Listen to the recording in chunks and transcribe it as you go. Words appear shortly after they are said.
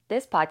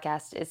This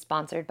podcast is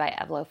sponsored by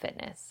Evlo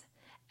Fitness.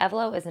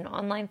 Evlo is an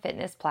online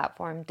fitness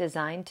platform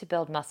designed to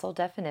build muscle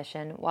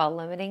definition while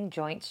limiting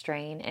joint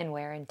strain and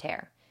wear and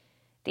tear.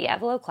 The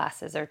Evlo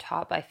classes are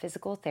taught by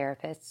physical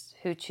therapists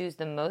who choose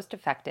the most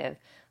effective,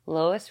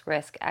 lowest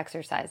risk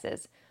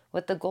exercises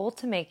with the goal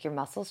to make your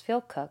muscles feel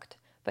cooked,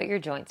 but your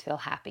joints feel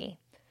happy.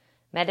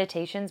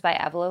 Meditations by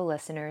Evlo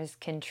listeners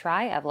can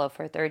try Evlo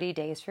for 30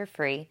 days for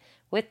free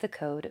with the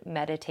code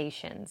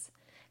MEDITATIONS.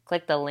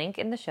 Click the link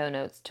in the show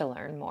notes to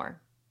learn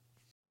more.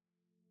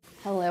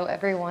 Hello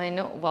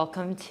everyone,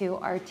 welcome to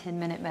our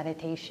 10-minute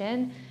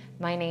meditation.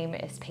 My name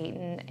is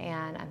Peyton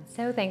and I'm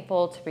so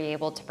thankful to be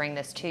able to bring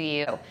this to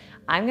you.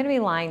 I'm going to be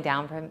lying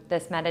down for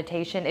this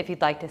meditation. If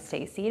you'd like to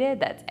stay seated,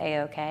 that's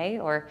a-okay,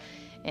 or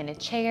in a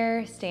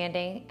chair,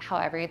 standing,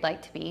 however you'd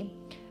like to be.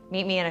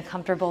 Meet me in a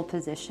comfortable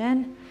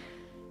position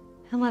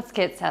and let's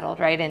get settled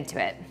right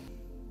into it.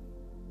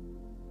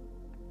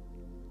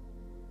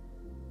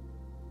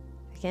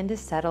 Begin to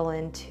settle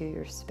into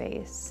your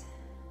space.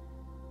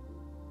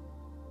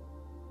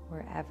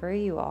 Wherever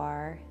you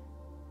are,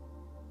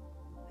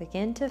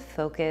 begin to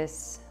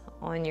focus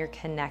on your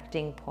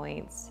connecting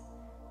points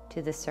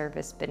to the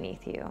surface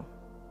beneath you.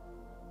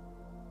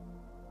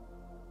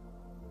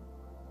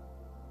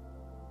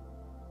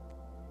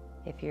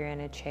 If you're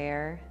in a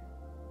chair,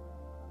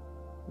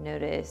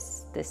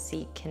 notice the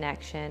seat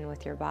connection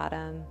with your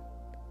bottom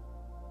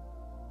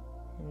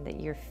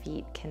and your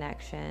feet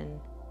connection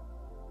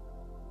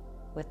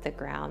with the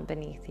ground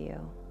beneath you.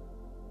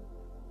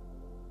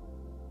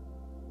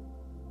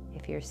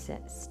 If you're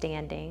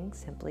standing,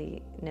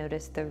 simply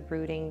notice the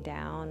rooting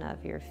down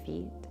of your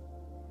feet.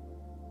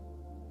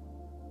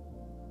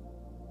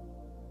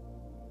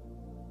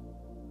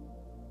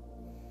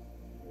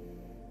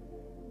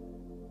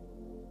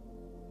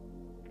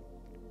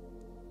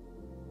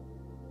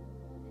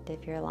 And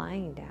if you're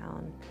lying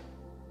down,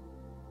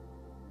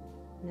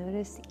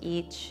 notice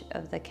each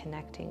of the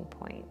connecting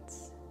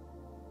points.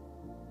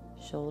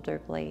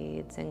 Shoulder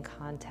blades in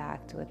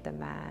contact with the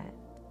mat.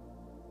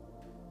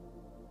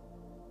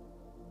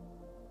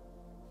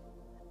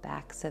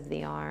 Backs of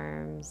the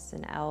arms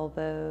and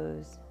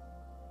elbows,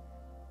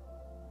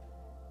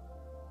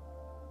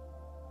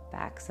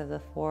 backs of the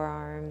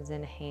forearms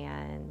and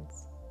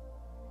hands.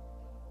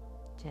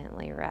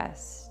 Gently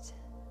rest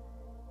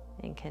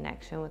in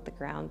connection with the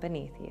ground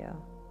beneath you.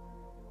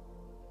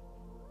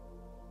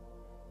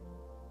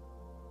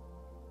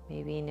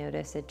 Maybe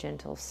notice a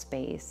gentle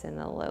space in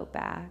the low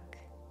back.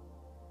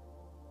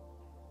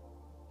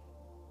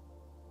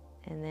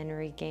 And then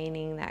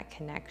regaining that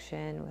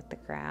connection with the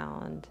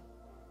ground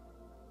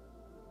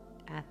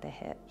at the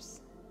hips.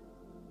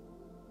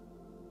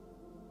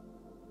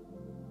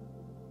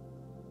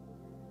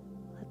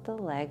 Let the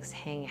legs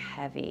hang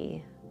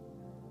heavy,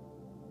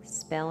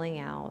 spilling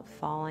out,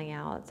 falling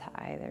out to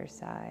either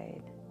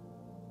side.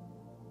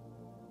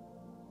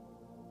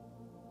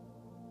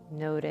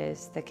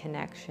 Notice the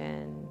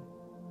connection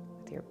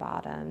with your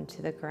bottom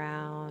to the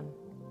ground.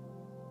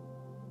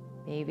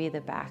 Maybe the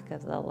back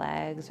of the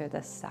legs or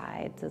the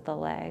sides of the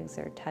legs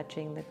are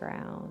touching the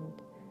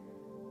ground.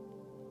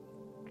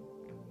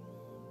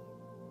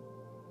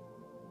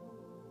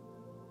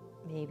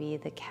 Maybe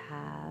the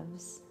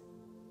calves,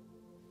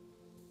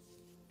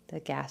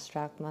 the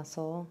gastroc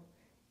muscle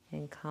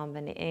in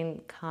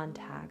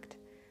contact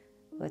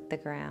with the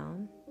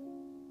ground.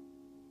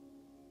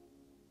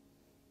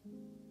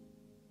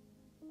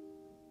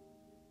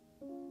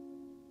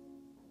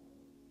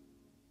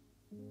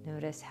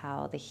 Notice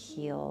how the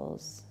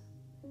heels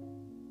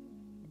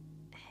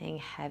hang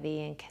heavy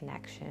in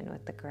connection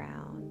with the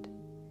ground,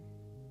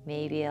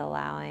 maybe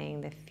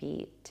allowing the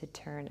feet to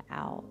turn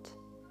out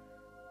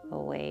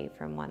away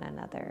from one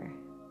another.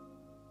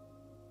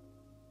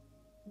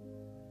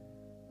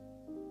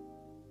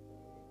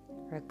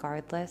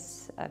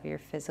 Regardless of your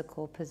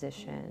physical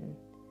position,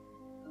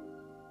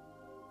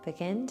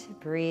 begin to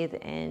breathe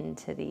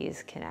into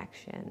these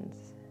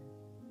connections.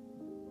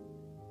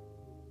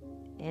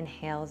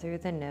 Inhale through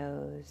the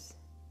nose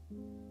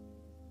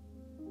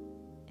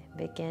and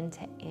begin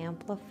to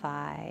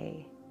amplify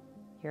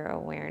your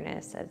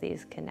awareness of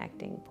these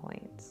connecting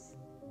points.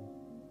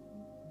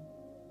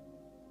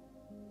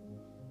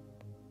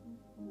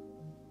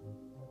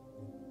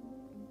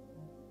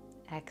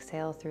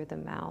 Exhale through the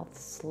mouth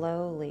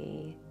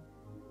slowly.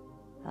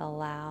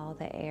 Allow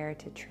the air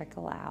to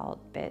trickle out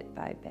bit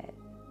by bit.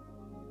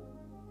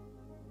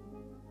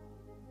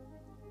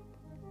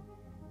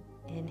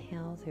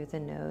 Inhale through the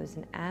nose,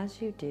 and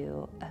as you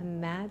do,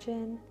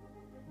 imagine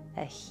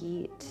a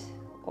heat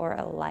or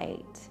a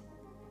light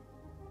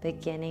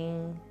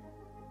beginning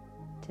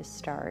to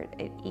start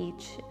at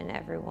each and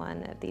every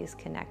one of these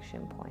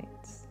connection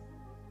points.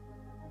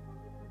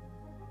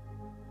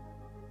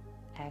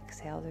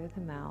 Exhale through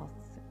the mouth.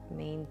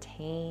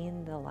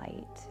 Maintain the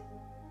light.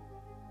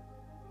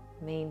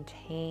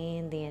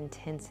 Maintain the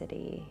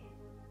intensity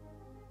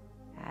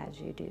as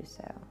you do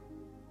so.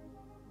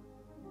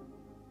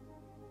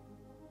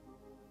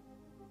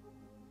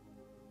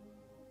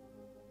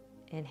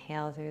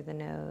 Inhale through the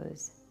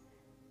nose.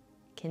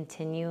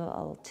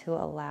 Continue to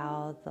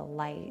allow the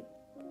light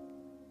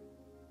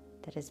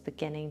that is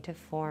beginning to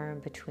form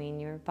between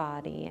your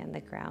body and the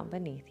ground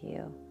beneath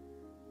you.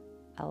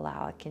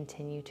 Allow it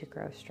continue to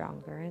grow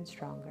stronger and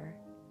stronger.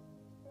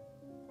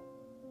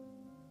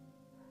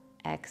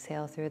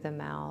 Exhale through the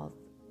mouth.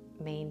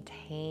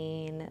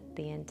 Maintain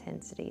the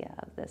intensity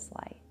of this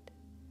light.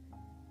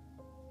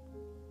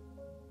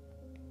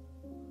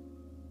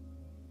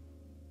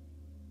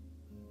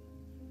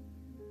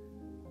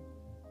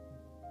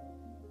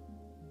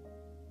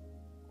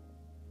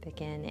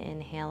 Begin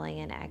inhaling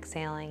and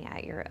exhaling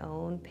at your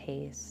own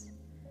pace,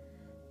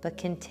 but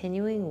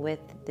continuing with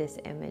this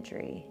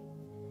imagery,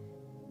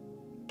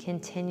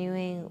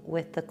 continuing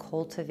with the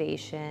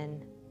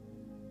cultivation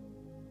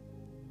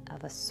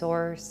of a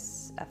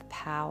source of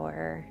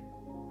power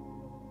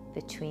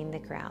between the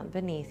ground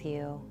beneath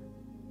you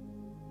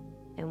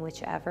and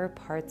whichever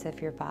parts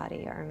of your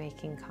body are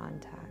making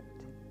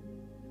contact.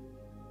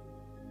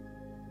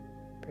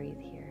 Breathe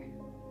here.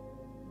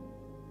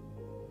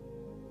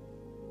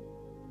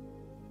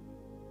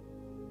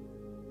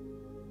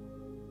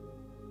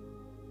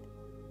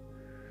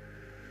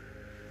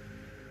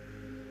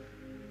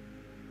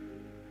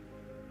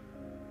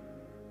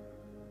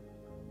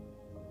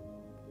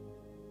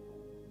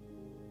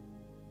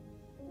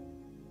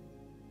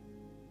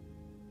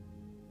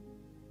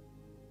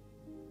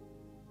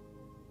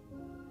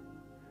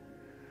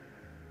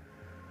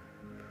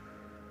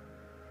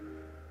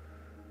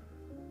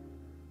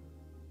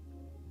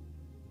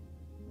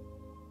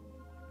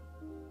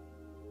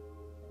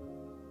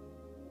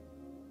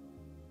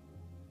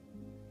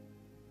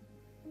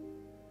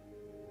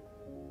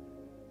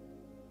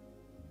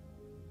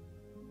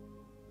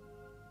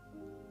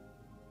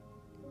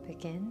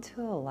 Begin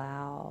to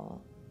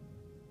allow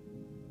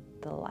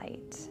the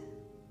light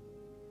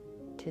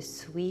to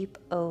sweep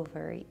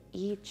over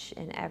each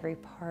and every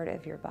part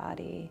of your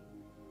body,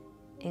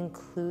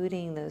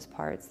 including those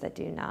parts that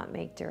do not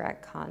make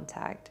direct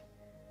contact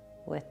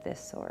with this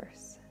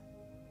source.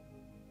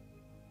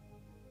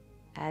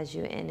 As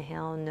you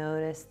inhale,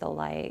 notice the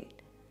light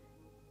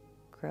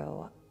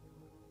grow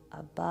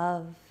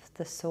above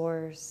the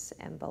source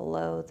and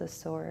below the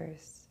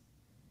source,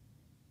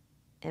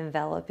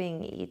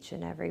 enveloping each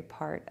and every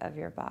part of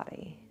your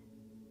body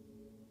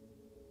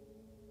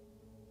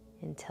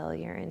until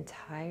your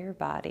entire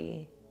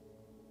body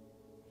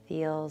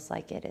feels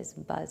like it is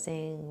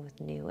buzzing with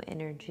new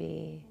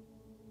energy,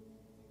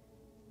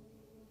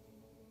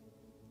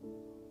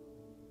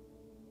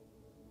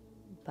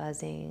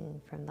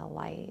 buzzing from the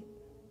light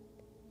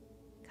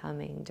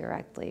coming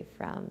directly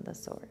from the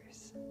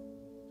source.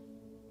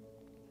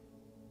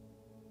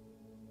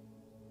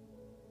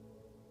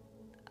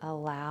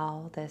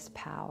 Allow this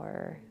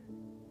power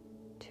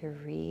to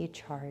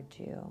recharge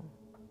you.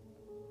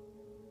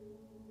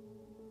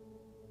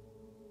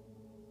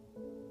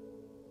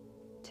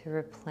 To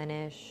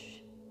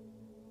replenish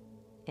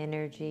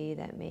energy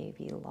that may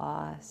be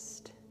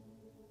lost,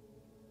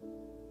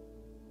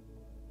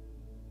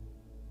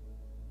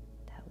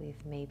 that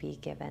we've maybe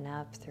given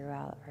up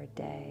throughout our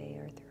day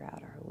or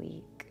throughout our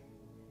week,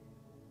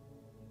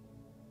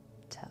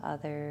 to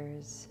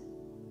others,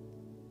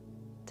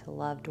 to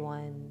loved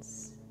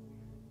ones,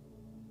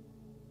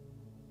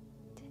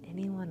 to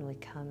anyone we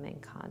come in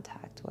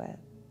contact with.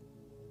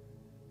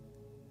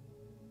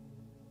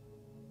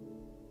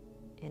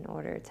 In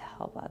order to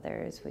help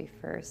others, we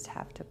first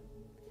have to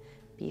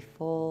be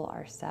full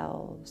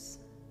ourselves,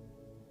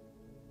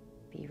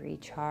 be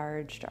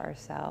recharged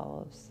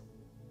ourselves.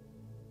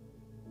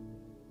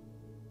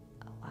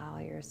 Allow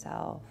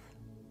yourself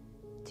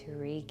to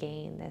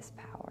regain this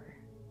power.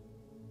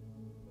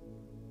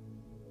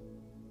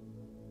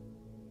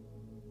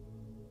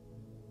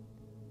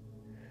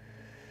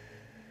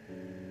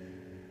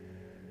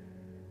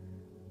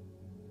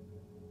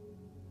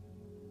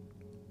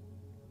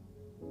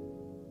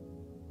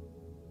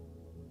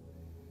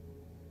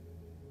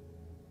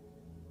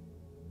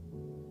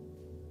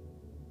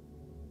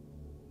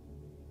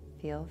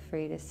 Feel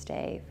free to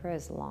stay for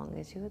as long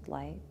as you would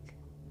like.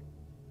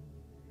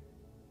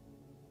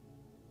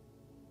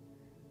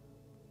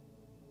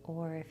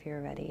 Or if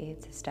you're ready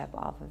to step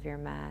off of your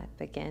mat,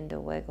 begin to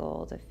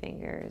wiggle the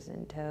fingers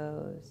and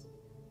toes.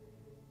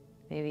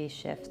 Maybe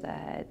shift the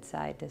head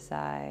side to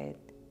side.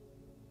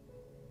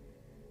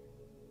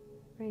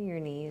 Bring your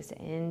knees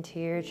into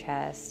your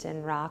chest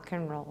and rock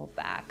and roll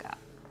back up.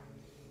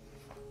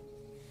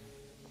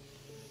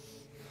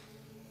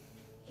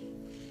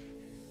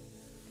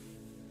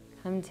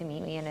 Come to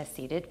meet me in a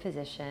seated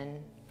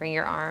position. Bring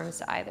your arms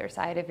to either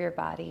side of your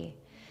body.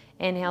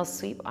 Inhale,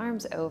 sweep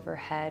arms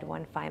overhead.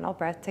 One final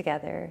breath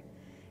together.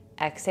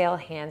 Exhale,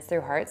 hands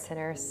through heart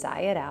center.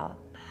 Sigh it out.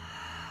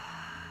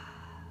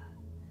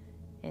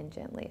 And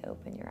gently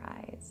open your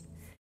eyes.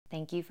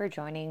 Thank you for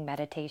joining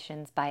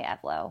Meditations by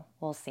Evlo.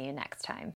 We'll see you next time.